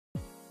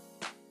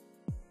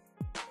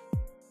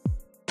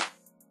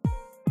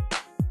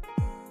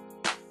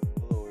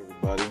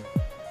everybody.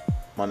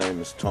 My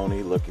name is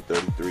Tony Lucky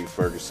 33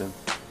 Ferguson.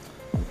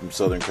 I'm from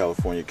Southern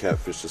California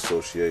Catfish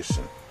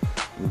Association.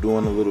 I'm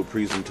doing a little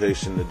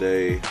presentation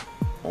today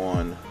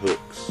on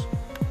hooks.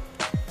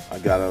 I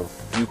got a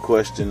few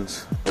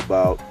questions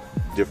about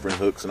different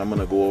hooks, and I'm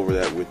going to go over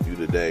that with you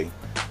today.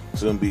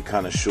 It's going to be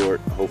kind of short.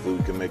 Hopefully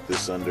we can make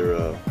this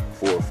under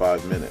 4 or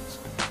 5 minutes.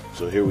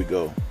 So here we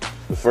go.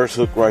 The first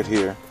hook right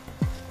here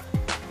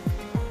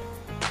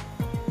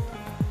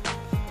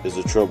is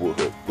a treble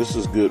hook. This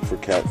is good for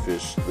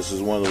catfish. This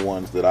is one of the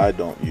ones that I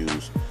don't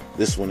use.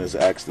 This one is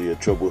actually a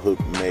treble hook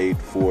made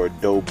for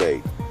dough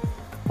bait.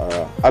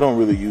 I don't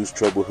really use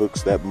treble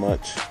hooks that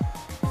much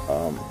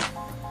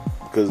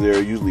because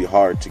they're usually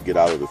hard to get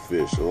out of the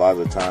fish. A lot of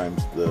the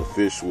times the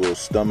fish will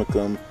stomach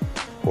them,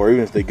 or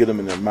even if they get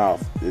them in their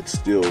mouth, it's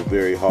still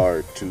very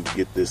hard to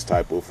get this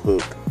type of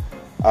hook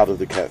out of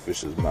the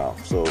catfish's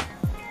mouth. So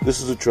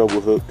this is a treble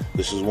hook.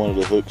 This is one of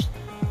the hooks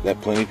that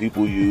plenty of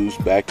people use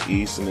back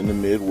east and in the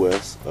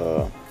Midwest,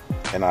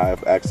 and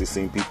I've actually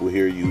seen people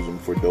here use them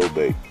for dough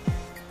bait.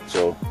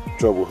 So,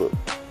 treble hook.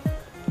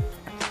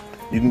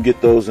 You can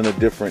get those in a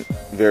different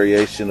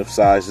variation of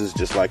sizes,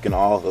 just like in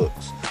all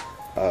hooks.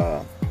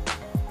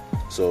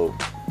 So,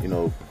 you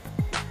know,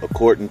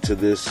 according to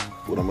this,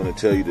 what I'm going to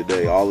tell you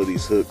today, all of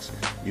these hooks,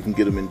 you can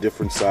get them in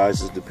different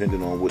sizes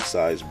depending on what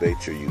size bait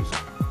you're using.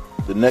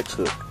 The next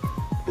hook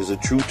is a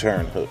true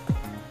turn hook.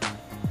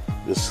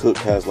 This hook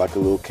has like a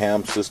little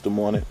cam system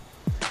on it,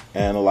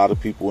 and a lot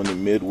of people in the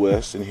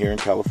Midwest and here in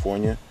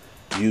California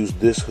use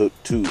this hook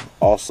too,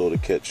 also to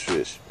catch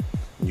fish.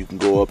 You can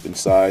go up in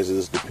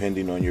sizes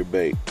depending on your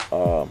bait.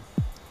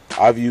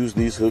 I've used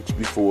these hooks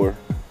before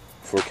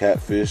for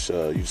catfish.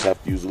 You just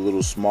have to use a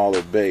little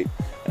smaller bait,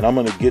 and I'm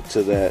going to get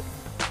to that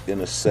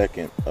in a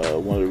second.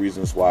 One of the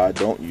reasons why I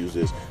don't use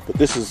this, but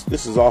this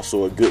is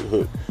also a good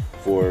hook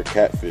for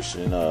catfish.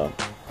 And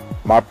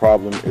my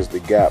problem is the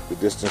gap, the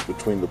distance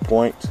between the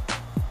point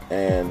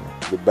and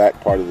the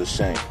back part of the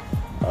shank.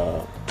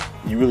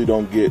 You really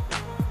don't get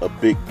a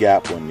big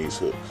gap on these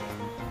hooks.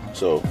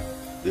 So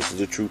this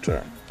is a true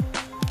turn.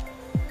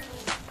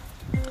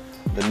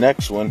 The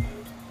next one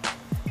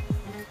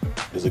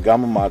is a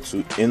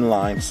Gamakatsu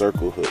inline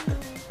circle hook.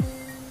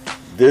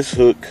 This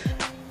hook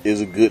is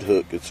a good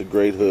hook. It's a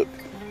great hook.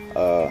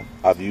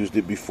 I've used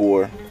it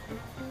before.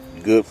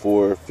 Good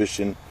for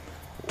fishing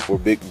for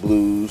big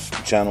blues,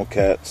 channel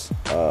cats.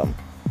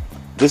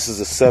 This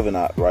is a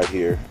 7/0 right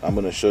here. I'm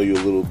going to show you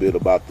a little bit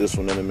about this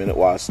one in a minute,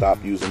 why I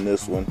stopped using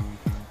this one.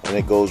 And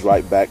it goes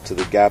right back to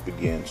the gap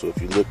again. So if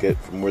you look at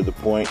from where the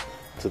point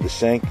to the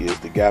shank is,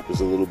 the gap is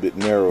a little bit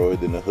narrower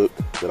than the hook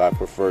that I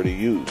prefer to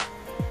use.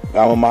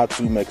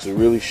 Gamakatsu makes a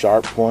really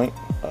sharp point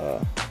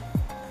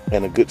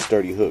and a good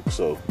sturdy hook.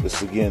 So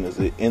this again is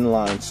the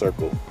inline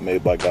circle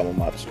made by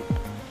Gamakatsu.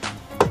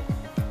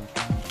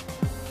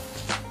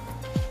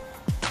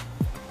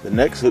 The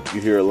next hook you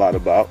hear a lot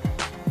about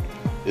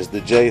is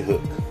the J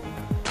hook.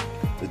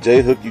 The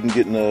J hook you can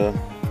get in a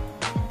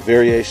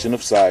variation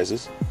of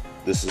sizes.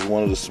 This is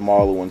one of the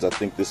smaller ones. I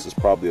think this is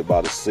probably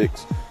about a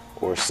 6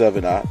 or a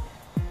 7/0.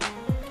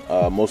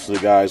 Most of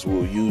the guys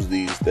will use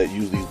these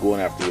going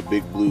after the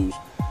big blues,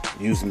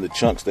 using the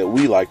chunks that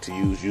we like to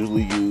use.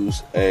 Usually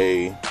use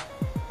a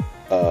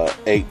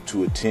 8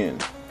 to a 10.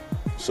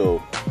 So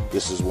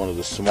this is one of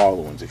the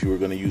smaller ones. If you were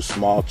going to use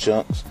small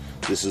chunks,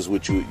 this is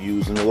what you would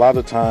use. And a lot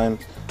of times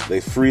they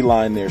free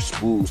line their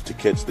spools to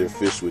catch their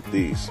fish with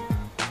these.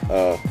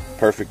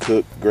 Perfect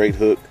hook, great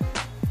hook.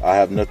 I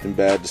have nothing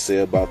bad to say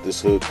about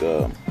this hook.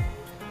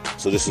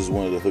 So this is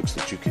one of the hooks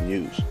that you can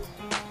use.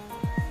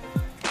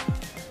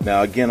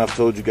 Now again, I've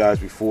told you guys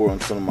before on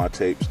some of my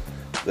tapes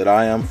that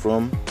I am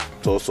from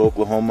Tulsa,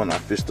 Oklahoma, and I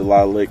fished a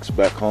lot of lakes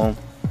back home.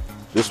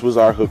 This was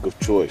our hook of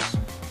choice.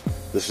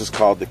 This is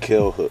called the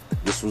Kale hook.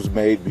 This was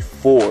made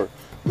before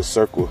the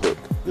circle hook.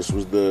 This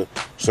was the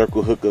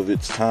circle hook of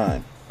its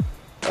time.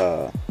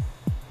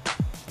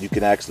 You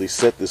can actually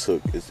set this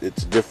hook.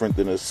 It's different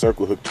than a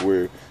circle hook, to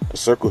where a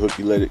circle hook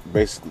you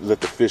basically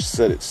let the fish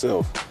set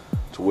itself,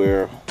 to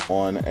where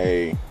on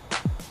a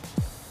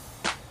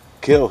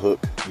Kale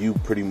hook you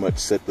pretty much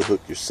set the hook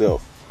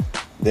yourself.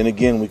 Then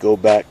again, we go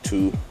back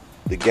to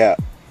the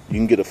gap. You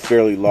can get a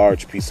fairly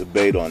large piece of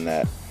bait on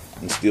that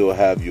and still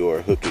have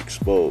your hook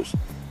exposed.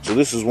 So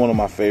this is one of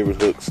my favorite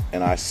hooks,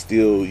 and I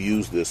still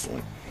use this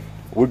one.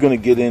 We're going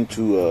to get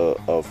into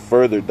a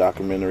further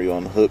documentary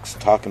on hooks,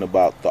 talking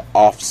about the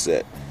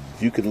offset.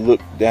 If you can look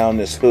down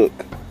this hook,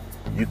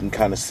 you can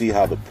kind of see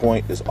how the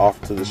point is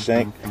off to the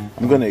shank.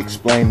 I'm going to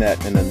explain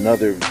that in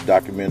another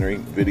documentary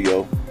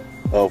video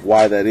of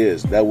why that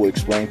is. That will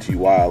explain to you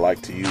why I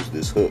like to use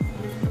this hook.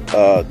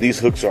 These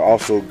hooks are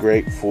also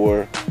great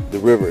for the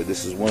river.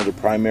 This is one of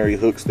the primary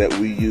hooks that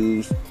we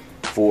use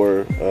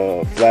for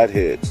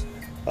flatheads.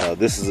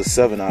 This is a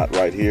 7/0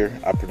 right here.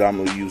 I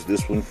predominantly use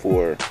this one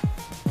for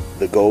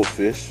the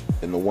goldfish,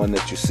 and the one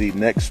that you see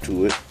next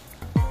to it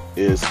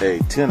is a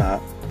 10/0,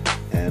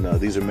 and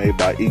these are made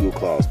by Eagle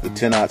Claws. The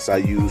 10/0s I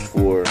use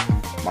for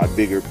my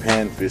bigger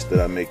panfish that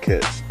I may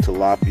catch,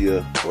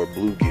 tilapia or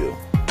bluegill.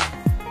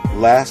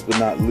 Last but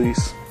not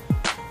least,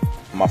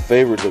 my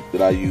favorite hook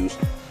that I use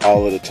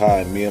all of the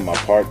time, me and my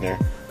partner,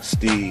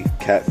 Steve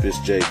Catfish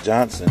J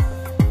Johnson,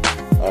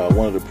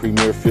 one of the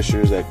premier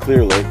fishers at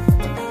Clear Lake,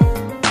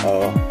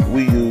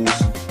 we use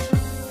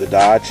the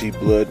Daiichi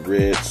Blood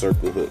Red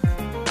Circle Hook.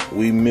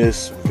 We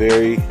miss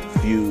very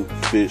few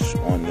fish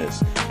on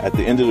this. At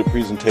the end of the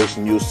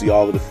presentation, you'll see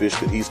all of the fish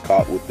that he's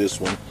caught with this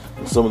one,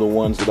 and some of the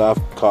ones that I've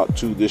caught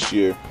too this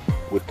year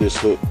with this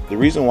hook. The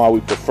reason why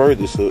we prefer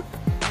this hook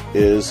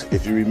is,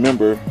 if you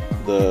remember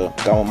the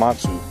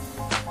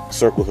Gawamatsu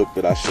circle hook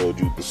that I showed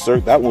you,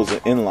 that was an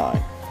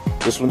inline.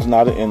 This one's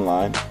not an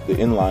inline. The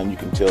inline you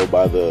can tell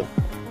by the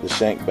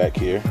shank back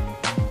here.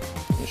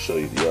 Let me show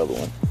you the other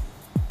one.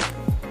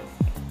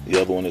 The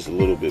other one is a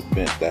little bit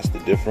bent. That's the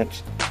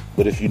difference.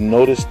 But if you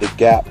notice the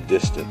gap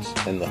distance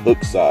and the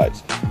hook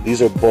sides,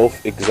 these are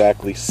both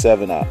exactly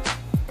 7/0.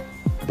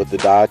 But the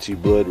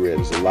Daiichi Blood Red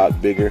is a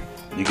lot bigger.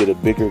 You get a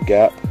bigger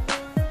gap,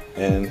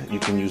 and you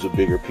can use a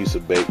bigger piece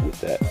of bait with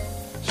that.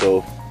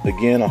 So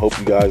again, I hope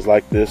you guys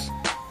like this.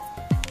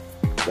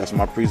 That's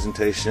my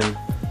presentation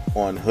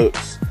on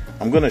hooks.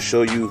 I'm going to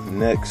show you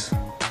next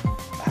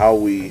how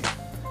we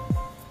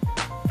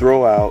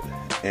throw out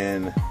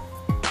and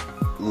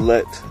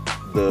let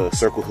the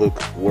circle hook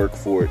work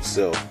for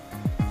itself.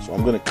 So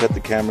I'm going to cut the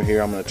camera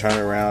here. I'm going to turn it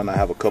around. I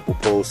have a couple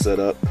poles set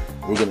up.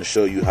 We're going to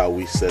show you how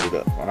we set it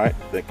up. All right,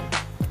 thank you.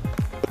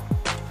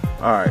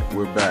 All right,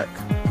 we're back.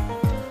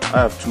 I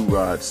have 2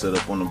 rods set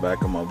up on the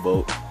back of my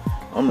boat.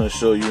 I'm going to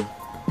show you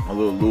my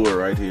little lure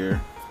right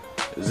here.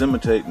 It's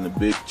imitating the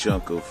big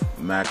chunk of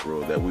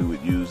mackerel that we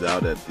would use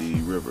out at the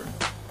river.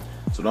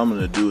 So what I'm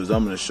going to do is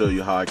I'm going to show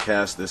you how I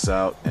cast this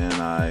out, and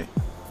I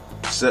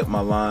set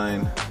my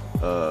line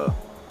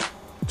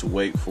to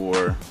wait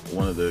for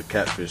one of the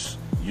catfish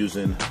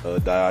using a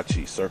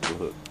Daiichi circle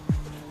hook.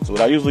 So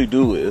what I usually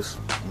do is,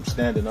 I'm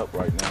standing up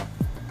right now,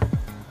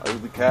 I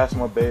usually cast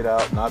my bait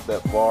out not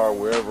that far,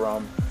 wherever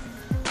I'm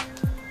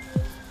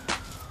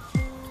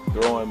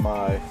throwing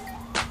my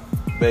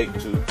bait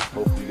to.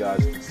 Hopefully you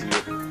guys can see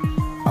it.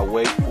 I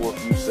wait for a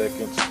few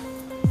seconds.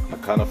 I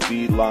kind of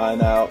feed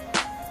line out.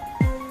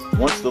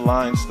 Once the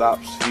line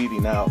stops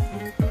feeding out,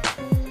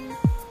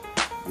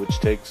 which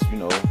takes,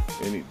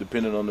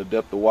 depending on the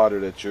depth of water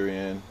that you're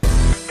in,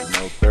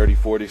 30,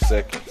 40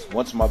 seconds.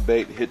 Once my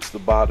bait hits the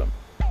bottom,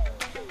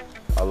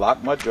 I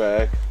lock my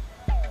drag.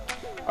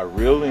 I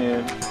reel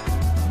in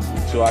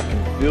until I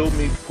can feel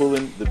me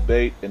pulling the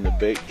bait and the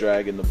bait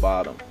dragging the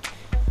bottom.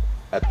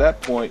 At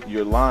that point,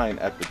 your line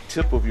at the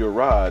tip of your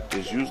rod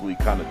is usually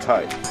kind of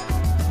tight.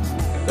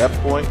 At that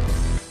point,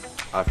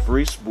 I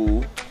free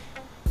spool.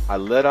 I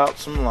let out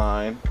some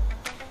line,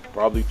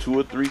 probably 2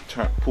 or 3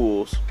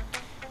 pulls,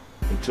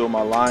 until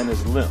my line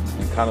is limp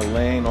and kind of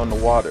laying on the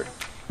water.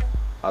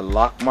 I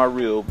lock my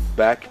reel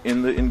back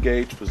in the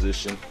engaged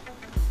position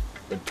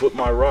and put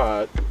my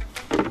rod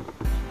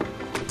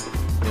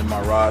in my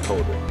rod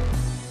holder.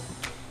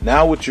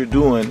 Now what you're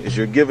doing is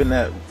you're giving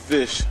that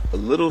fish a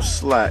little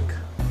slack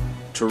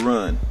to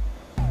run.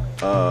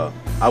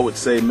 I would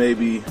say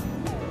maybe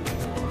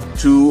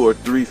 2 or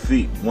 3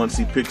 feet. Once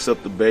he picks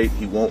up the bait,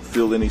 he won't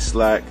feel any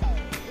slack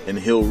and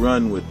he'll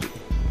run with it.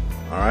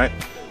 Alright,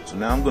 so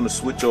now I'm going to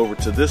switch over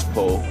to this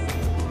pole,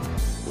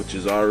 which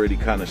is already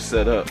kind of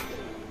set up.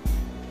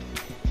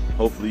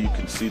 Hopefully you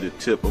can see the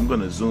tip. I'm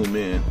going to zoom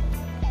in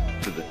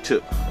to the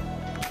tip.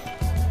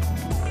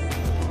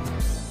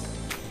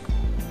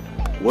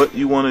 What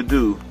you want to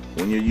do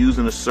when you're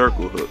using a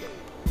circle hook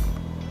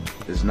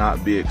is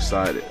not be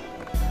excited.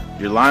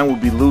 Your line will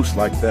be loose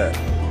like that.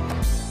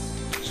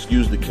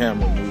 Excuse the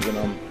camera moving,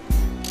 I'm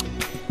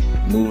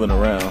moving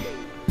around.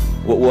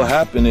 What will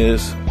happen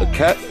is a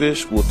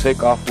catfish will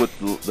take off with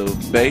the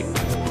bait,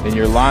 and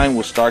your line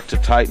will start to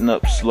tighten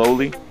up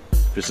slowly.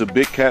 If it's a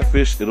big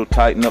catfish, it'll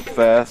tighten up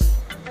fast.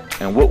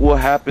 And what will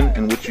happen,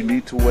 and what you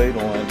need to wait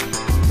on,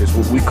 is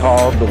what we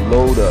call the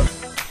load up.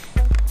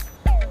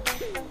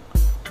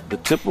 The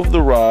tip of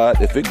the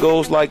rod, if it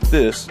goes like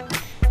this,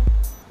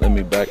 let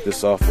me back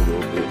this off a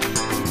little bit.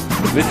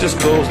 If it just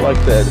goes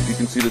like that, if you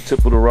can see the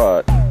tip of the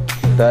rod,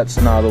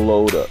 that's not a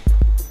load up.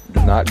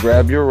 Do not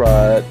grab your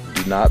rod,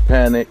 do not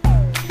panic,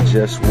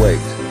 just wait.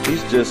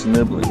 He's just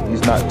nibbling,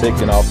 he's not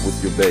taking off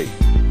with your bait.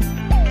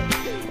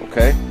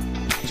 Okay?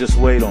 Just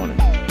wait on him.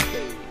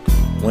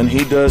 When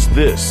he does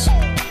this,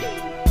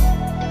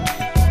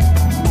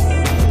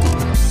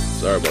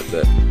 sorry about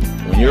that.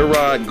 When your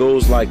rod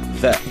goes like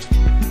that,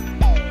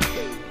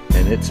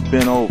 and it's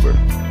bent over,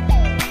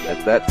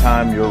 at that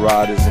time your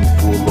rod is in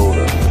full load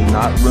up. Do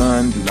not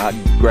run, do not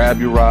grab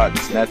your rod and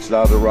snatch it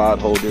out of the rod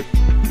holder.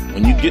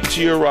 When you get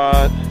to your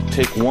rod,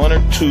 take 1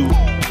 or 2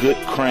 good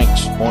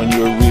cranks on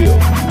your reel.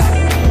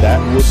 That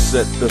will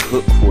set the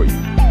hook for you.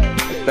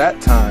 At that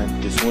time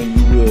is when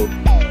you will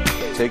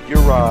take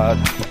your rod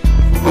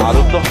out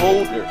of the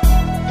holder,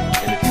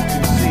 and if you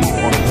can see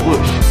on a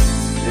push,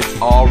 it's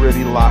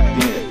already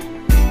locked in.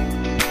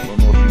 I don't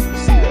know if you can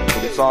see that,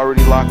 but it's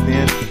already locked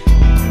in.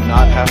 You do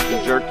not have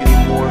to jerk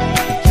anymore.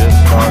 Just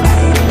start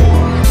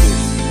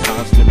pulling.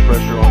 Constant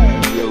pressure on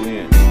the reel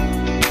in.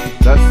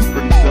 That's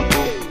pretty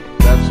simple.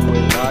 That's the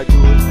way I do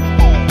it.